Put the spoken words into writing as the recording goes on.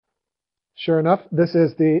Sure enough, this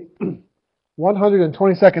is the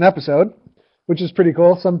 122nd episode, which is pretty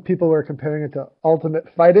cool. Some people were comparing it to Ultimate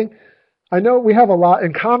Fighting. I know we have a lot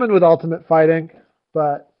in common with Ultimate Fighting,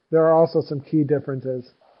 but there are also some key differences.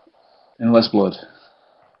 And less blood.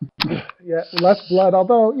 Yeah, less blood,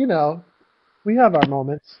 although, we have our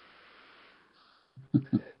moments.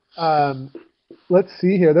 Let's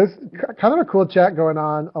see here. There's kind of a cool chat going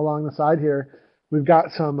on along the side here. We've got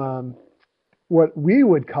some what we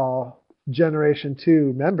would call Generation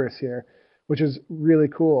 2 members here, which is really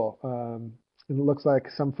cool. And it looks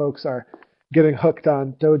like some folks are getting hooked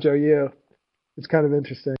on Dojo U. It's kind of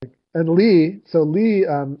interesting. And Lee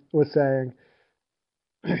was saying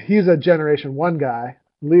he's a Generation 1 guy.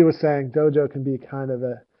 Lee was saying Dojo can be kind of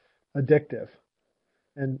addictive.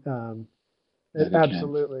 And it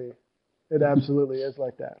absolutely is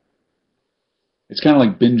like that. It's kind of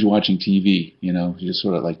like binge watching TV, you just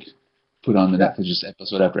sort of like put on the Netflix just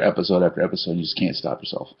episode after episode after episode, and you just can't stop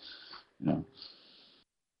yourself,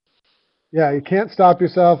 Yeah, you can't stop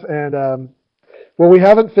yourself, and what we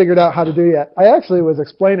haven't figured out how to do yet. I actually was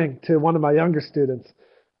explaining to one of my younger students,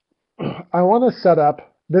 I want to set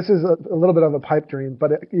up, this is a little bit of a pipe dream,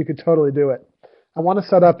 but you could totally do it. I want to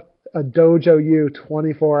set up a Dojo U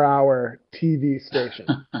 24-hour TV station.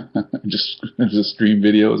 just stream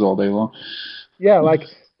videos all day long. Yeah, like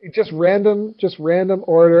just random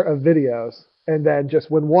order of videos, and then just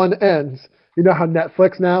when one ends, you know how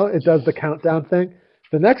Netflix now it does the countdown thing.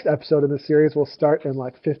 The next episode in the series will start in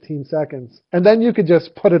like 15 seconds, and then you could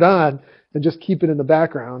just put it on and just keep it in the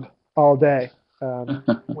background all day.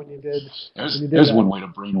 When you did, there's one way to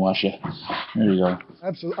brainwash you. There you go.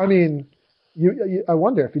 Absolutely. I mean, I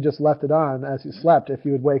wonder if you just left it on as you slept, if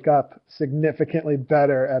you would wake up significantly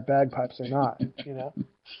better at bagpipes or not.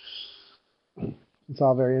 It's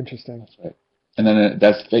all very interesting. That's right. And then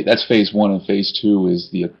that's phase one, and phase two is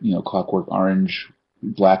the Clockwork Orange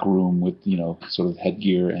black room with sort of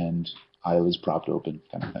headgear and eyelids propped open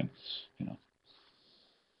kind of thing.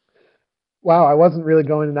 Wow, I wasn't really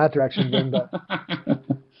going in that direction, Jim, but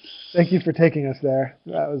thank you for taking us there.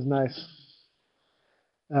 That was nice.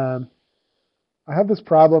 I have this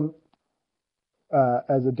problem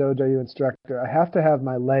as a Dojo U instructor. I have to have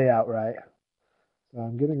my layout right. So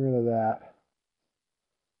I'm getting rid of that.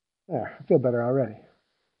 There, I feel better already.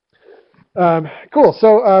 Cool.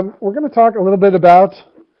 So we're going to talk a little bit about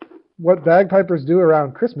what bagpipers do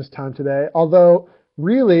around Christmas time today. Although,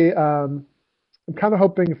 really, I'm kind of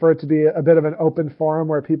hoping for it to be a bit of an open forum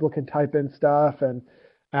where people can type in stuff and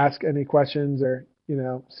ask any questions, or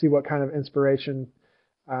see what kind of inspiration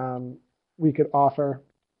we could offer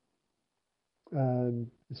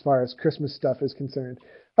as far as Christmas stuff is concerned.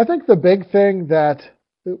 I think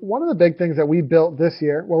one of the big things that we built this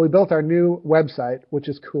year, we built our new website, which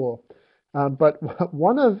is cool. But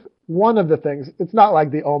one of the things, it's not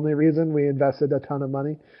like the only reason we invested a ton of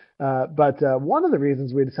money, but one of the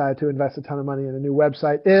reasons we decided to invest a ton of money in a new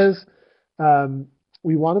website is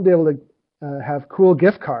we want to be able to have cool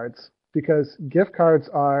gift cards, because gift cards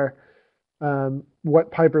are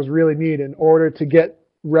what pipers really need in order to get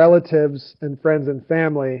relatives and friends and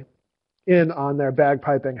family in on their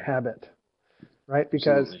bagpiping habit, right?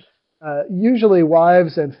 Because usually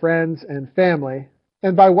wives and friends and family,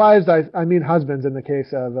 and by wives I mean husbands in the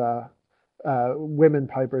case of women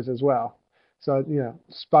pipers as well. So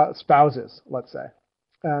spouses, let's say.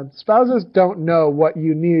 Spouses don't know what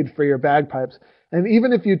you need for your bagpipes, and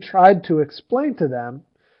even if you tried to explain to them,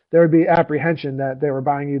 there would be apprehension that they were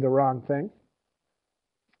buying you the wrong thing.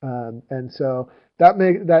 And so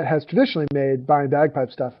that has traditionally made buying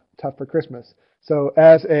bagpipe stuff tough for Christmas. So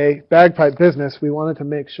as a bagpipe business, we wanted to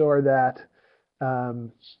make sure that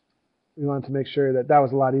that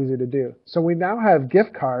was a lot easier to do. So we now have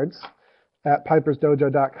gift cards at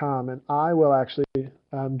pipersdojo.com, and I will actually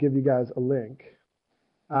give you guys a link.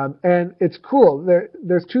 And it's cool.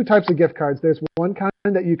 There's two types of gift cards. There's one kind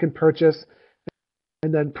that you can purchase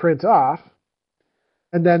and then print off.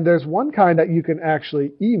 And then there's one kind that you can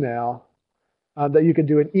actually email, that you can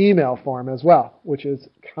do an email form as well, which is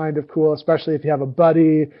kind of cool, especially if you have a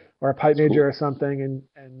buddy or a pipe major or something.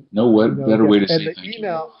 And better way to say thank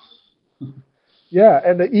email. Yeah,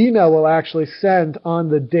 and the email will actually send on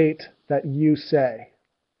the date that you say.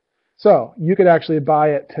 So you could actually buy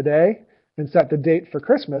it today and set the date for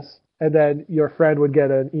Christmas, and then your friend would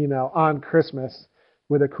get an email on Christmas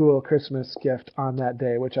with a cool Christmas gift on that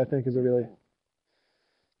day, which I think is a really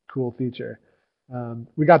cool feature.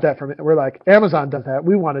 We got that from it. We're like, Amazon does that.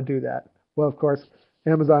 We want to do that. Well, of course,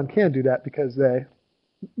 Amazon can do that because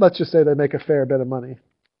let's just say they make a fair bit of money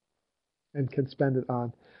and can spend it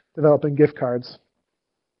on developing gift cards.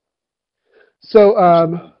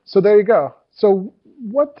 So So there you go. So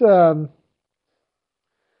what are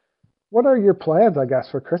your plans, I guess,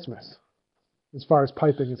 for Christmas as far as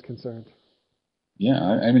piping is concerned? Yeah,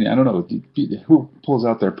 I mean, I don't know who pulls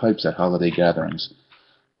out their pipes at holiday gatherings.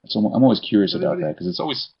 So I'm always curious about that Anybody? because it's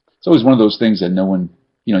always one of those things that no one,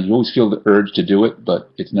 you always feel the urge to do it,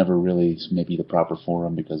 but it's never really maybe the proper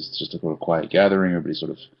forum because it's just a little quiet gathering. Everybody's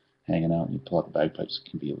sort of hanging out, and you pull out the bagpipes. It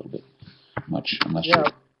can be a little bit much unless you're Yeah.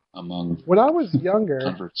 among When I was younger,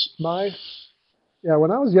 converts. my yeah,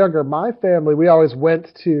 when I was younger, my family, we always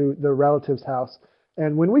went to the relative's house.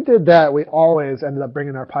 And when we did that, we always ended up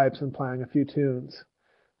bringing our pipes and playing a few tunes.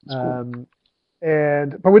 That's cool. Um,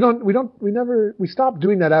 but we stopped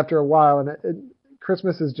doing that after a while. And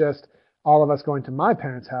Christmas is just all of us going to my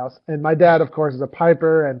parents' house. And my dad, of course, is a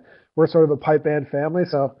piper, and we're sort of a pipe band family.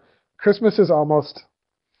 So Christmas is almost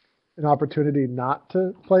an opportunity not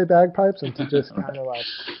to play bagpipes and to just kind of like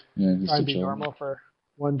Yeah, try just to and be chill. normal for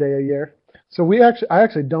one day a year. So I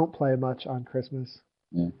actually don't play much on Christmas.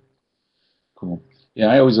 Yeah, cool. Yeah,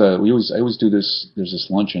 I always do this. There's this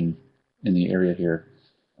luncheon in the area here,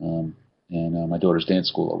 and my daughter's dance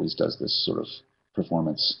school always does this sort of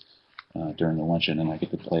performance during the luncheon, and I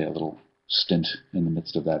get to play a little stint in the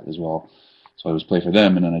midst of that as well. So I always play for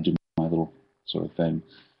them, and then I do my little sort of thing,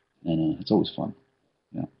 and it's always fun.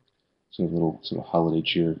 Yeah, sort of little sort of holiday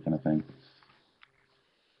cheer kind of thing.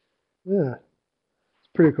 Yeah, it's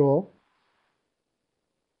pretty cool.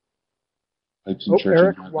 Pipes in Oh,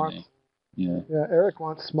 church and harmony. Yeah. Eric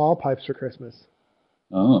wants small pipes for Christmas.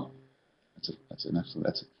 Oh, that's an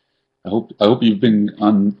excellent. I hope you've been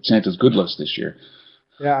on Santa's good list this year.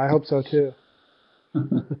 Yeah, I hope so too.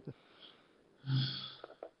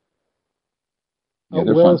 Yeah, Oh,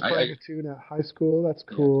 they're Will fun. is playing a tune at high school. That's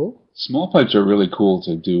Yeah, cool. small pipes are really cool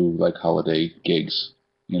to do like holiday gigs.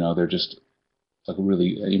 They're just like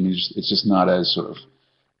really. I mean, it's just not as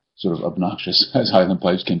sort of obnoxious as Highland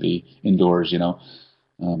pipes can be indoors.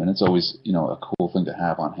 And it's always a cool thing to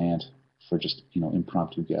have on hand for just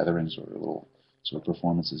impromptu gatherings or little sort of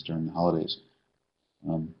performances during the holidays.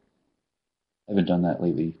 Um, I haven't done that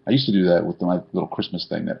lately. I used to do that with my little Christmas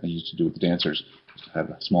thing that I used to do with the dancers, just to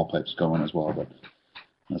have small pipes going as well, but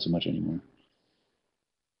not so much anymore.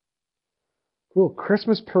 Cool.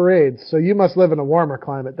 Christmas parades. So you must live in a warmer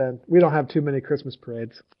climate then. We don't have too many Christmas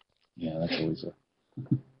parades. Yeah, that's always a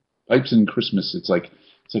pipes and Christmas. It's like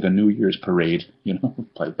a New Year's parade,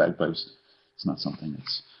 bagpipes. It's not something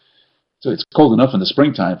that's so it's cold enough in the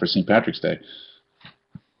springtime for St. Patrick's Day.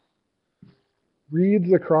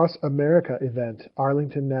 Reads Across America event,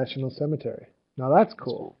 Arlington National Cemetery. Now that's That's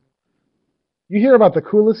cool. cool. You hear about the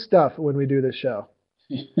coolest stuff when we do this show.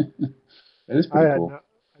 That is I pretty had cool. no,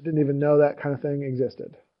 I didn't even know that kind of thing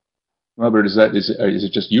existed. Robert, is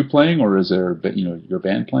it just you playing, or is there your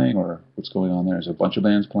band playing, or what's going on there? Is there a bunch of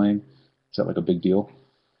bands playing? Is that like a big deal?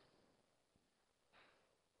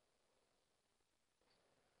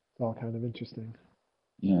 It's all kind of interesting.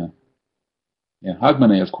 Yeah, yeah.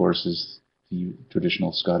 Hogmanay, of course, is the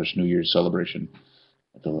traditional Scottish New Year's celebration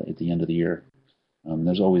at the end of the year.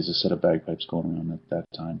 There's always a set of bagpipes going on at that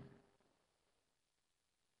time.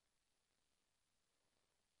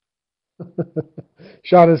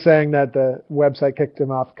 Sean is saying that the website kicked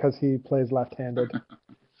him off because he plays left-handed.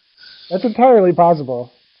 That's entirely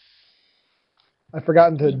possible. I've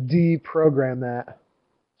forgotten to Yeah. deprogram that.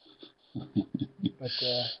 But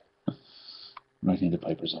Right-handed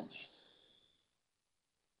pipers only.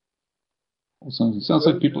 Well, sounds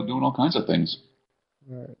like people are doing all kinds of things.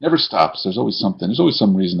 all right. Never stops. There's always something. There's always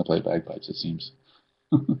some reason to play bagpipes. It seems.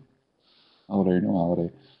 Holiday or no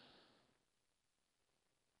holiday.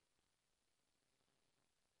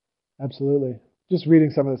 Absolutely. Just reading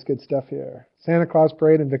some of this good stuff here. Santa Claus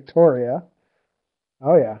Parade in Victoria.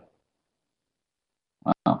 Oh yeah.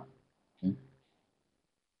 Wow. Okay.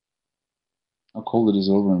 How cold it is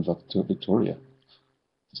over in Victoria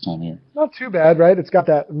this time of year. Not too bad, right? It's got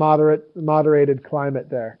that moderated climate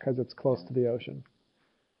there because it's close to the ocean.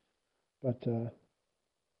 But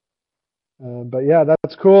yeah,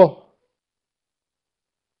 that's cool.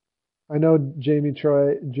 I know Jamie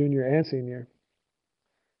Troy Jr. and Senior.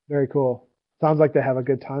 Very cool. Sounds like they have a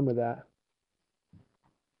good time with that.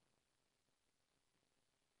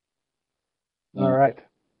 All Yeah. right.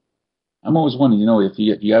 I'm always wondering, if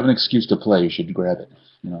you have an excuse to play, you should grab it.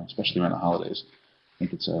 Especially around the holidays. I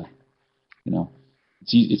think you know,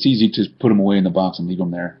 it's easy to put them away in the box and leave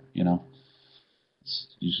them there. You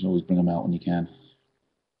should always bring them out when you can.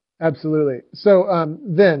 Absolutely. So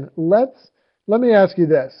then let me ask you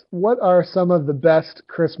this: what are some of the best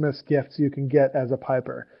Christmas gifts you can get as a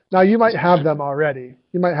piper? Now you might have them already.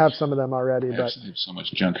 You might have some of them already, I but actually have so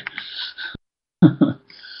much junk.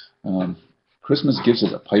 Christmas gifts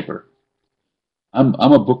as a piper. I'm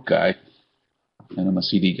a book guy and I'm a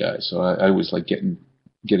CD guy, so I always like getting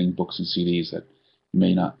books and CDs that you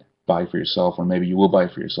may not buy for yourself, or maybe you will buy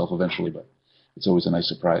for yourself eventually, but it's always a nice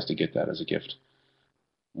surprise to get that as a gift.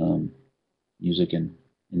 Music in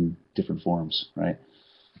different forms, right?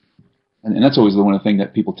 And that's always the one thing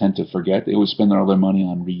that people tend to forget. They always spend all their money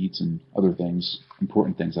on reads and other things,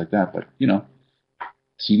 important things like that. But,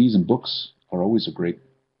 CDs and books are always a great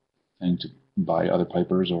thing to buy other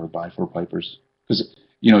pipers or buy for pipers. Because,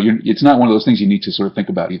 it's not one of those things you need to sort of think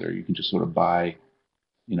about either. You can just sort of buy,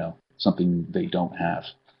 something they don't have.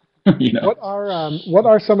 What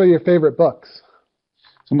are some of your favorite books?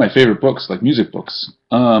 Some of my favorite books, like music books.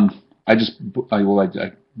 Right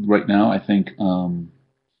now, I think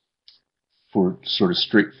for sort of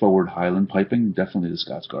straightforward Highland piping, definitely the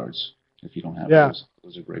Scots Guards. If you don't have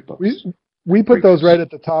those are great books. We put those right at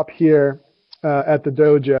the top here at the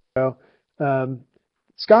dojo.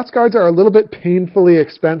 Scots Guards are a little bit painfully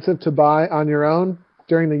expensive to buy on your own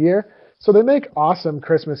during the year, so they make awesome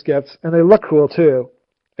Christmas gifts, and they look cool too.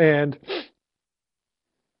 And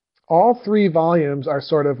all 3 volumes are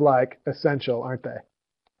sort of like essential, aren't they?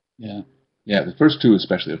 Yeah. The first 2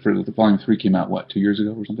 especially. The volume 3 came out 2 years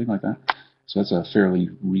ago or something like that. So that's a fairly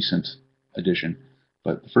recent addition.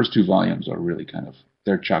 But the first 2 volumes are really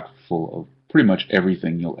they're chock full of pretty much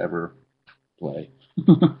everything you'll ever play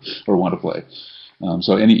or want to play.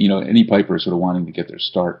 So any piper sort of wanting to get their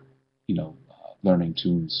start, learning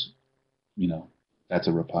tunes, those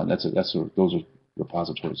are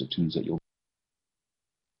repositories of tunes that you'll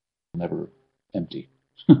never empty.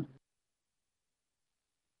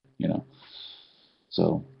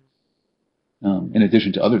 So in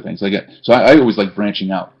addition to other things, I always like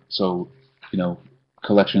branching out. So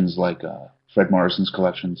collections like Fred Morrison's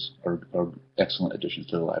collections are excellent additions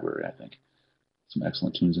to the library. I think some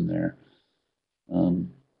excellent tunes in there.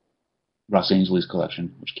 Ross Ainsley's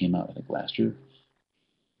collection, which came out I think last year.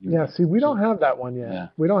 Yeah, see, we don't have that one yet. Yeah.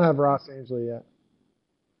 We don't have Ross Ainsley yet.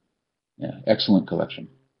 Yeah, excellent collection.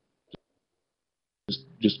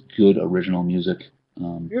 Just good original music.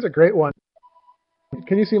 Here's a great one.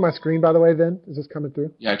 Can you see my screen, by the way, Vin? Is this coming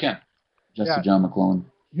through? Yeah, I can. Just John McClellan.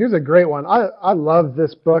 Here's a great one. I love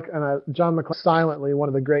this book, and John McClellan, silently one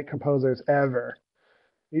of the great composers ever.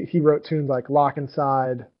 He wrote tunes like Lock and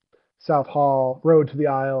Side, South Hall, Road to the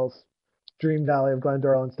Isles, Dream Valley of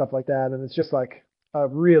Glendora, and stuff like that. And it's just like a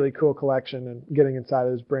really cool collection, and getting inside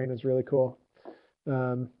of his brain is really cool.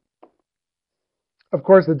 Of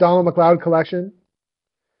course, the Donald McLeod collection.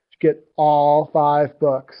 You get all 5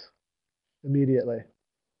 books immediately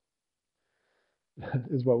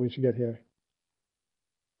is what we should get here.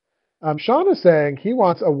 Sean is saying he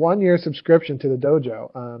wants a 1-year subscription to the dojo.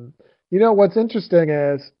 What's interesting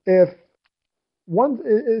is it's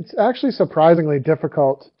actually surprisingly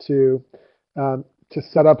difficult to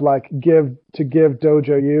set up give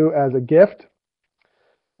Dojo U as a gift.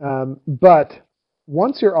 But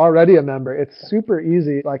once you're already a member, it's super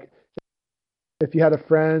easy. Like if you had a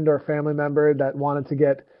friend or family member that wanted to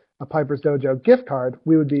get a Piper's Dojo gift card,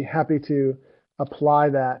 we would be happy to apply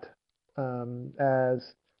that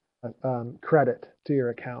as credit to your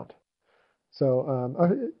account.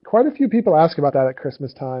 So quite a few people ask about that at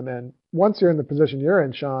Christmas time, and once you're in the position you're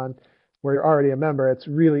in, Sean, where you're already a member, it's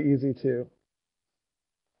really easy to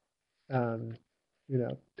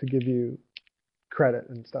give you credit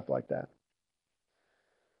and stuff like that.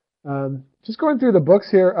 Just going through the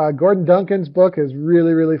books here, Gordon Duncan's book is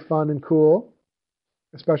really, really fun and cool,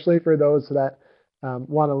 especially for those that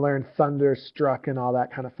want to learn Thunderstruck and all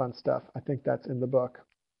that kind of fun stuff. I think that's in the book.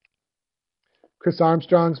 Chris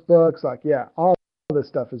Armstrong's books, all this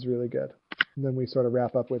stuff is really good. And then we sort of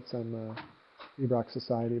wrap up with some Beaverbrook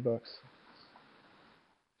Society books.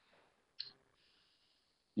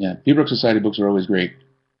 Yeah, Beaverbrook Society books are always great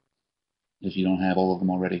if you don't have all of them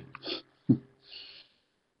already.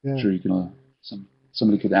 Yeah. I'm sure you can.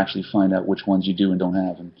 Somebody could actually find out which ones you do and don't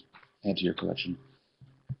have and add to your collection.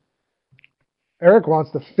 Eric wants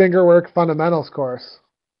the Fingerwork Fundamentals course.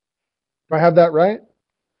 Do I have that right?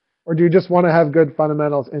 Or do you just want to have good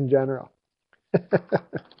fundamentals in general?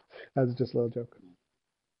 That's just a little joke.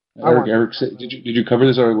 Eric, did you cover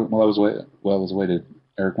this while I was away?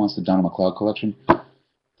 Eric wants the Donald McLeod collection.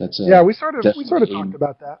 That's we sort of talked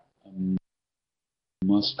about that.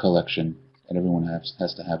 Must collection that everyone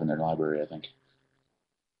has to have in their library, I think.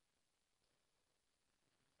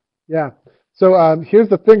 Yeah. So here's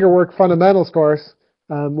the Fingerwork Fundamentals course,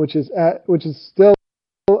 which is still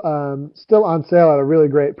on sale at a really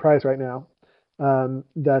great price right now.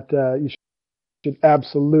 That you should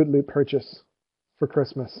absolutely purchase for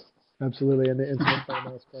Christmas. Absolutely, in the Instrument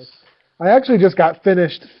Fundamentals course. I actually just got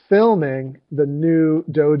finished filming the new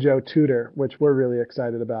Dojo Tutor, which we're really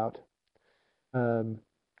excited about. Um,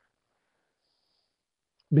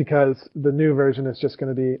 because the new version is just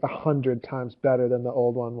going to be 100 times better than the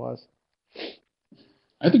old one was.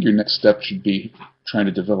 I think your next step should be trying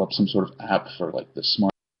to develop some sort of app for like the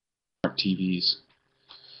smart TVs,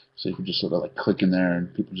 so you can just sort of like click in there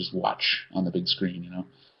and people just watch on the big screen, you know.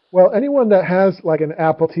 Well, anyone that has like an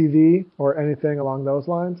Apple TV or anything along those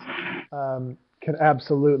lines can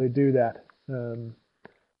absolutely do that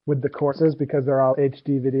with the courses because they're all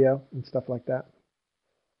HD video and stuff like that.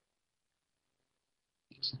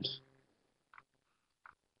 Excellent.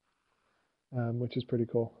 Which is pretty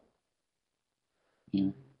cool. Yeah.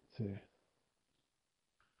 Let's see.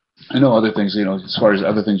 I know other things, you know, as far as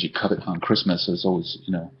other things you cut on Christmas, there's always,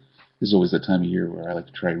 you know, there's always that time of year where I like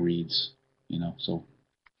to try reeds, you know, so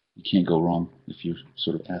you can't go wrong if you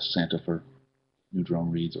sort of ask Santa for new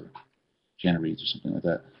drone reeds or Jana reeds or something like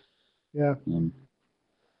that. Yeah.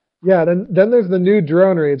 Yeah. Then there's the new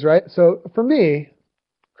drone reeds, right? So for me,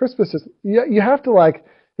 Christmas is you have to like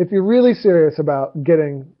if you're really serious about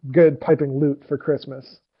getting good piping loot for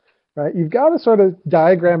Christmas, right? You've got to sort of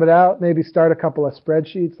diagram it out, maybe start a couple of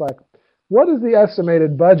spreadsheets like what is the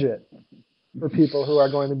estimated budget for people who are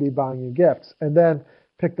going to be buying you gifts, and then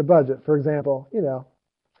pick the budget. For example, you know,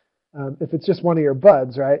 if it's just one of your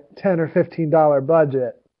buds, right? $10 or $15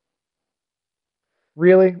 budget.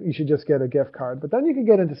 Really, you should just get a gift card. But then you can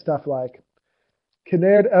get into stuff like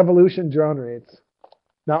Kinnaird Evolution drone reeds.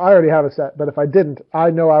 Now, I already have a set, but if I didn't, I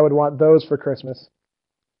know I would want those for Christmas.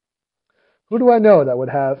 Who do I know that would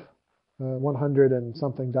have $100 and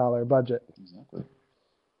something budget? Exactly.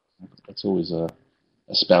 That's always a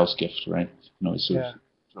spouse gift, right? You can always sort of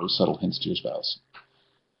throw subtle hints to your spouse.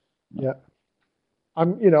 Yeah.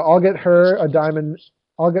 I'll get her a diamond.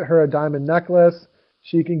 I'll get her a diamond necklace.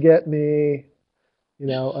 She can get me,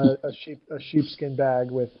 a sheepskin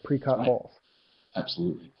bag with pre-cut holes.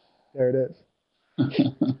 Absolutely. There it is.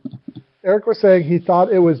 Eric was saying he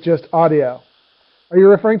thought it was just audio. Are you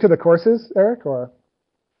referring to the courses, Eric, or?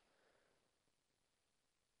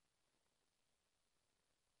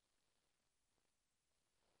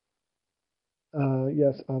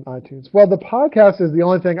 Yes, on iTunes. Well, the podcast is the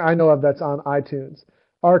only thing I know of that's on iTunes.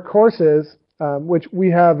 Our courses, which we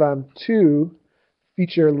have 2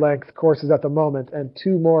 feature-length courses at the moment, and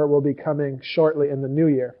 2 more will be coming shortly in the new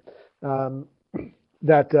year,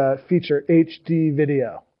 that feature HD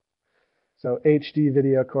video. So HD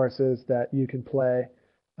video courses that you can play,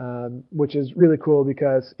 which is really cool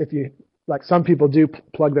because if you, like some people do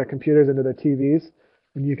plug their computers into their TVs,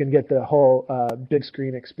 and you can get the whole big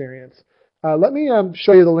screen experience. Let me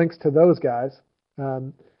show you the links to those guys.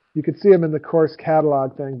 You can see them in the course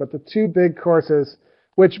catalog thing, but the 2 big courses,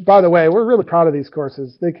 which, by the way, we're really proud of these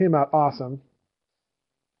courses. They came out awesome.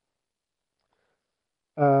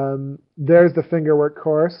 There's the fingerwork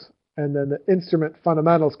course, and then the instrument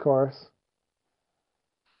fundamentals course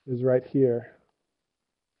is right here.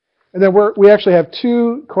 And then we actually have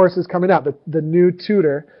 2 courses coming out. The new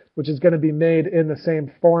tutor, which is going to be made in the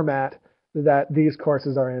same format that these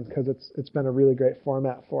courses are in, because it's been a really great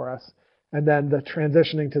format for us. And then the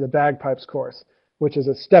transitioning to the bagpipes course, which is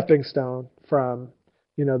a stepping stone from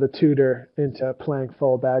the tutor into playing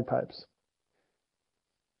full bagpipes.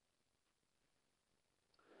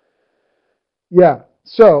 Yeah.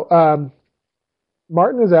 So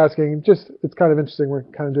Martin is asking, it's kind of interesting. We're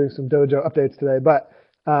kind of doing some dojo updates today, but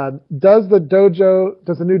does the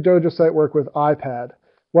new dojo site work with iPad?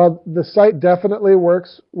 Well, the site definitely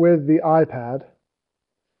works with the iPad,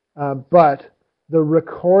 but the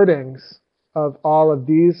recordings of all of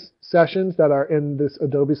these sessions that are in this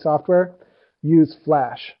Adobe software use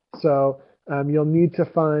Flash. So you'll need to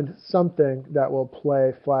find something that will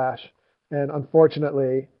play Flash. And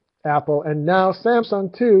unfortunately, Apple and now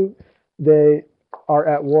Samsung too, they are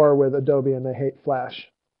at war with Adobe and they hate Flash,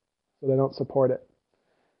 so they don't support it,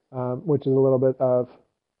 which is a little bit of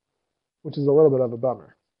a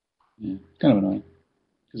bummer. Yeah, kind of annoying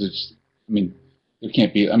because there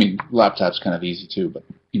can't be. Laptop's kind of easy too, but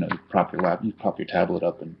you prop your tablet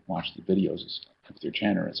up and watch the videos with your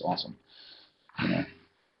channel. It's awesome. And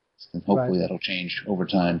hopefully that'll change over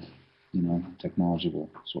time. Technology will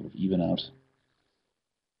sort of even out.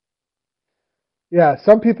 Yeah,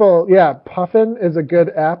 some people, Puffin is a good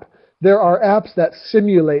app. There are apps that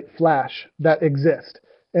simulate Flash that exist,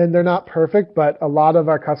 and they're not perfect, but a lot of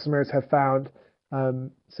our customers have found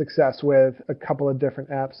success with a couple of different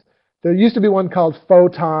apps. There used to be one called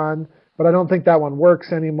Photon, but I don't think that one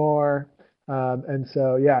works anymore. And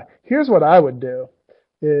so, here's what I would do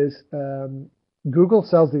is Google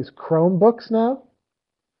sells these Chromebooks now,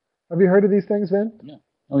 Have you heard of these things, Vin? Yeah.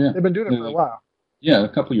 Oh yeah. They've been doing it They're for a like, while. yeah, a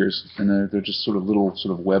couple of years, and they're just sort of little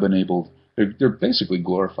sort of web enabled. They're basically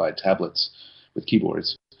glorified tablets with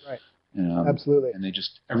keyboards, Right. um, Absolutely. and they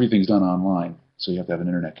just everything's done online, so you have to have an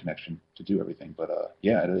internet connection to do everything. But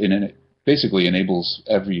yeah, it basically enables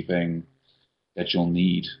everything that you'll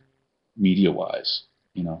need media wise.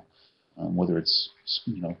 You know, whether it's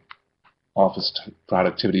office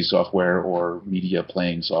productivity software or media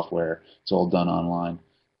playing software, it's all done online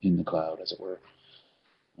in the cloud, as it were.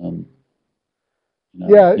 Um, Yeah,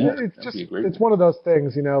 yeah, it's that would be just a great it's one. one of those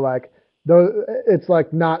things, like those. It's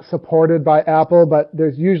like not supported by Apple, but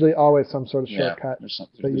there's usually always some sort of Yeah, shortcut there's some,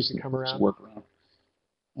 that you can come there's a around. workaround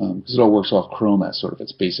because it all works off Chrome as sort of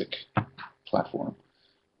its basic platform.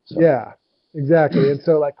 So Yeah, exactly. And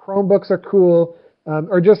so like Chromebooks are cool,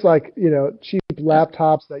 or just like cheap yeah,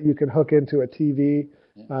 laptops that you can hook into a TV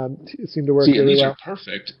yeah. seem to work See, and really these are well.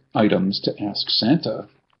 perfect items to ask Santa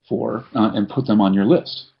for and put them on your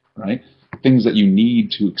list, right? Things that you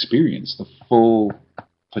need to experience the full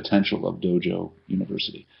potential of Dojo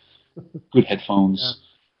University. Good Yeah, headphones,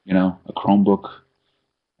 a Chromebook,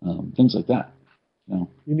 things like that. We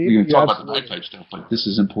can you talk about the absolutely. bagpipe stuff, but this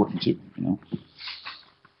is important too.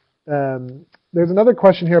 There's another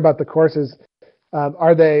question here about the courses.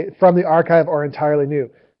 Are they from the archive or entirely new?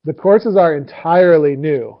 The courses are entirely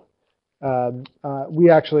new. We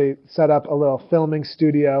actually set up a little filming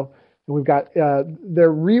studio, and we've got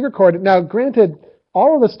they're re-recorded. Now, granted,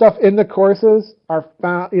 all of the stuff in the courses are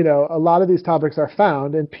found. A lot of these topics are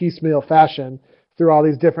found in piecemeal fashion through all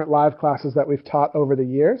these different live classes that we've taught over the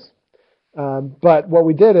years. But what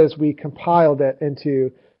we did is we compiled it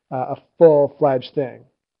into a full-fledged thing.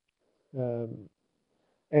 Um,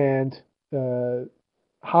 and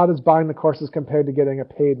how does buying the courses compare to getting a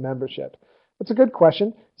paid membership? That's a good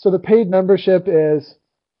question. So the paid membership is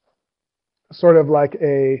sort of like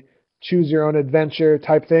a choose your own adventure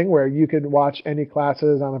type thing where you can watch any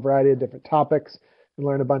classes on a variety of different topics and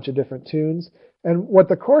learn a bunch of different tunes. And what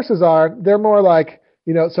the courses are, they're more like,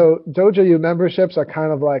 so Dojo U memberships are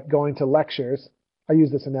kind of like going to lectures. I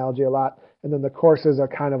use this analogy a lot. And then the courses are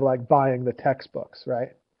kind of like buying the textbooks, right?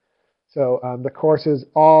 So the courses,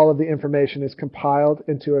 all of the information is compiled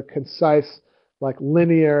into a concise, like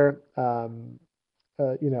linear,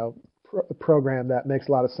 program that makes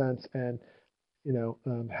a lot of sense and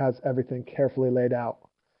has everything carefully laid out.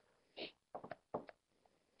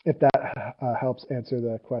 If that helps answer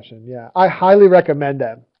the question, yeah, I highly recommend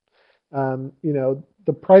them.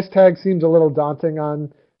 The price tag seems a little daunting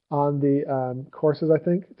on the courses, I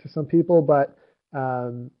think, to some people, but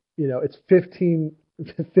it's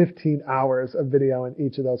 15 hours of video in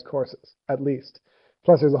each of those courses, at least.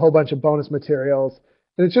 Plus, there's a whole bunch of bonus materials.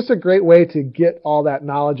 And it's just a great way to get all that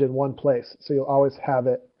knowledge in one place. So you'll always have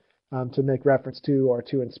it to make reference to or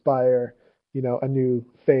to inspire, a new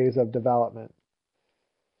phase of development.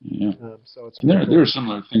 Yeah. So it's And pretty there cool. are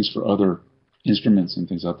similar things for other instruments and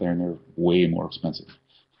things out there, and they're way more expensive.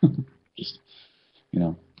 Just you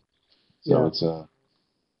know, so Yeah.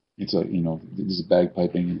 this is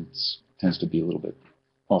bagpiping, and it tends to be a little bit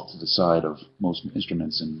off to the side of most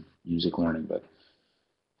instruments in music learning, but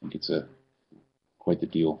I think it's quite the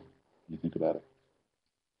deal when you think about it.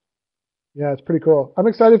 Yeah, it's pretty cool. I'm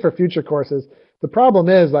excited for future courses. The problem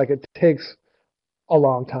is, like, it takes a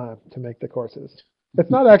long time to make the courses. It's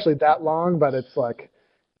not actually that long, but it's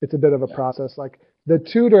a bit of a Yeah. process. Like the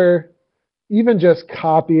tutor, even just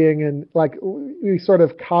copying and like we sort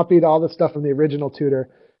of copied all the stuff from the original tutor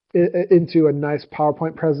into a nice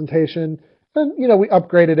PowerPoint presentation, and we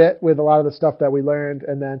upgraded it with a lot of the stuff that we learned,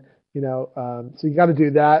 and then so you got to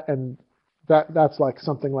do that, and that's like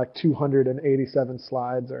something like 287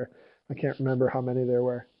 slides, or I can't remember how many there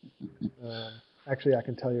were. Actually, I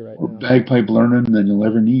can tell you right More now. bagpipe learning than you'll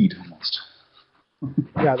ever need, almost.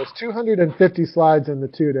 Yeah, there's 250 slides in the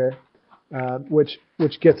tutor, which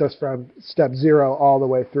gets us from step 0 all the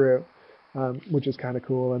way through, which is kind of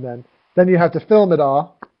cool. And then you have to film it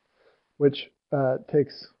all, which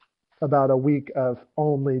takes about a week of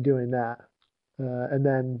only doing that, and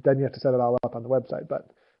then you have to set it all up on the website.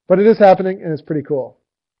 But it is happening, and it's pretty cool.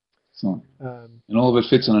 So, Um, and all of it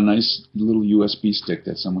fits on a nice little USB stick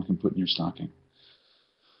that someone can put in your stocking.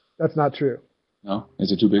 that's not true. No,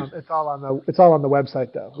 is it too big? It's all on the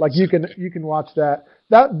website though. Like you can watch that.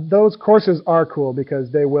 Those courses are cool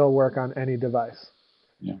because they will work on any device,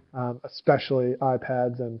 Yeah. Especially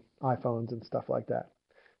iPads and iPhones and stuff like that.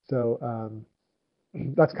 So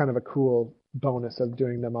that's kind of a cool bonus of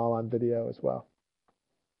doing them all on video as well.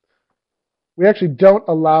 We actually don't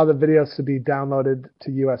allow the videos to be downloaded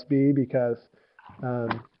to USB because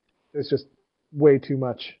there's just way too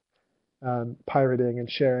much pirating and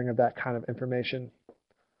sharing of that kind of information.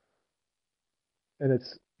 And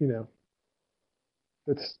it's,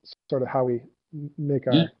 it's sort of how we make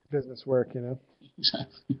Yeah, our business work,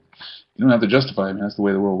 exactly. You don't have to justify it, man. That's the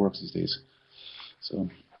way the world works these days. So,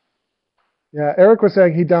 Yeah, Eric was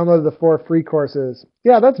saying he downloaded the 4 free courses.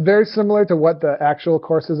 Yeah, that's very similar to what the actual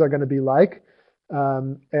courses are going to be like.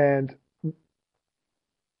 And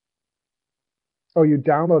oh, you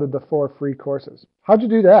downloaded the 4 free courses. How'd you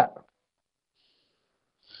do that?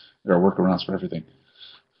 there are workarounds for everything.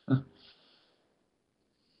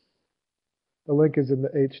 The link is in the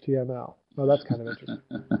HTML. Oh, that's kind of interesting.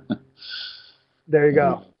 There you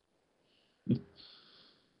go.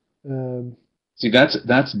 See,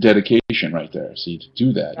 that's dedication right there. See, to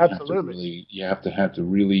do that, Absolutely. you have to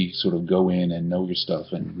really sort of go in and know your stuff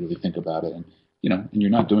and really think about it. And and you're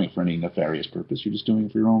not doing it for any nefarious purpose. You're just doing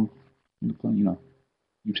it for your own,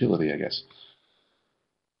 utility, I guess.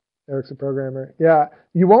 Eric's a programmer. Yeah,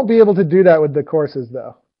 you won't be able to do that with the courses,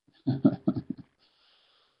 though.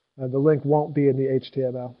 The link won't be in the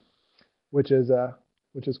HTML, which is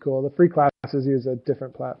cool. The free classes use a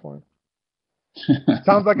different platform.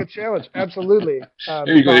 Sounds like a challenge. Absolutely.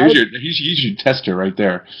 There you go. Here's your tester right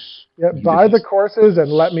there. Yeah, buy the courses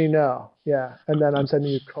and let me know. Yeah, and then I'm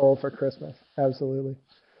sending you coal for Christmas. Absolutely.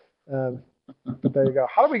 But there you go.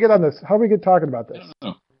 How do we get on this? How do we get talking about this? I don't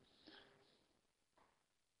know.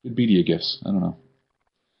 Good media gifts. I don't know.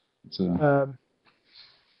 It's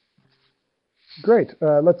great.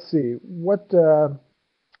 Let's see. Where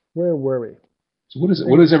were we? So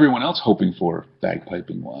what is everyone else hoping for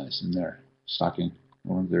bagpiping wise in their stocking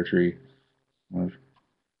or under their tree or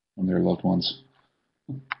from their loved ones?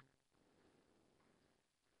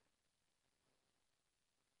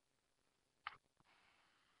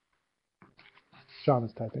 Sean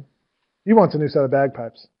is typing. He wants a new set of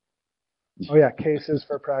bagpipes. Oh yeah, cases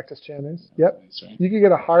for practice chanters. Yep. That's right. You can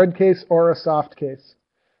get a hard case or a soft case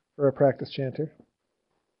for a practice chanter.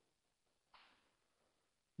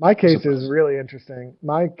 My case is really interesting.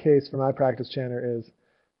 My case for my practice chanter is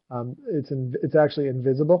it's actually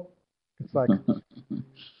invisible. It's like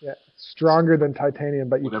stronger than titanium,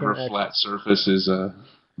 but you whatever can't flat surface is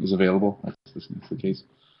available. That's the case.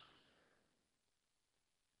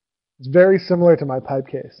 It's very similar to my pipe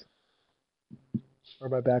case or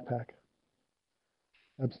my backpack.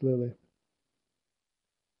 Absolutely.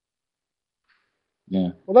 Yeah.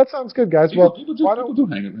 Well, that sounds good, guys. People do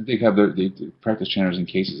hang it. They have their practice chanters in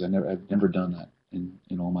cases. I've never done that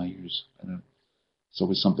in all my years. It's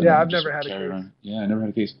always something. Yeah, I've never had a case. Around. Yeah, I never had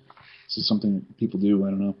a case. This is something people do. I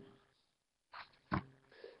don't know.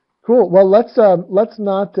 Cool. Well, let's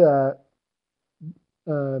not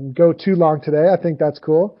go too long today. I think that's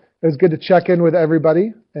cool. It was good to check in with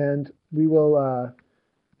everybody, and we will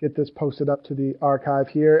get this posted up to the archive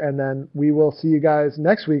here, and then we will see you guys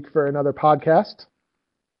next week for another podcast.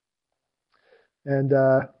 And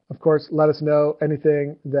of course, let us know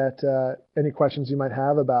anything any questions you might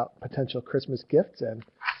have about potential Christmas gifts, and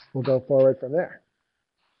we'll go forward from there.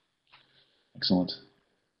 Excellent.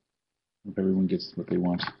 Hope everyone gets what they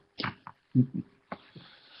want.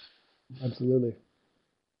 Absolutely.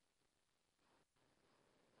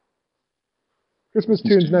 Christmas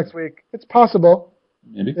tunes next week. It's possible.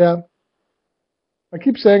 Maybe. Yeah. I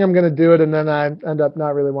keep saying I'm going to do it, and then I end up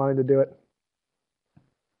not really wanting to do it.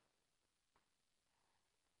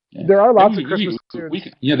 Yeah. There are lots of Christmas tunes.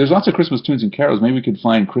 There's lots of Christmas tunes and carols. Maybe we could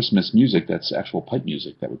find Christmas music that's actual pipe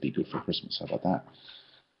music. That would be good for Christmas. How about that?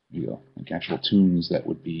 There you go. Like actual tunes that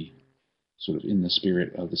would be sort of in the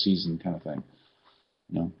spirit of the season kind of thing.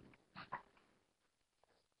 Yeah.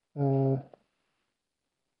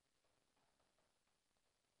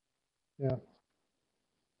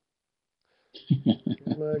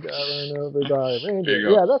 Over by there you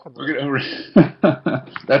go. Yeah,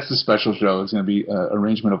 that's the special show. It's going to be an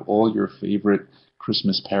arrangement of all your favorite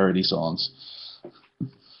Christmas parody songs.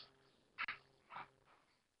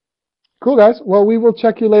 Cool, guys. Well, we will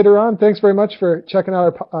check you later on. Thanks very much for checking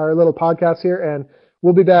out our little podcast here, and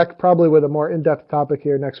we'll be back probably with a more in-depth topic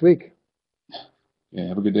here next week. Yeah,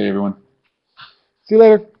 have a good day, everyone. See you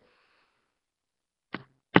later.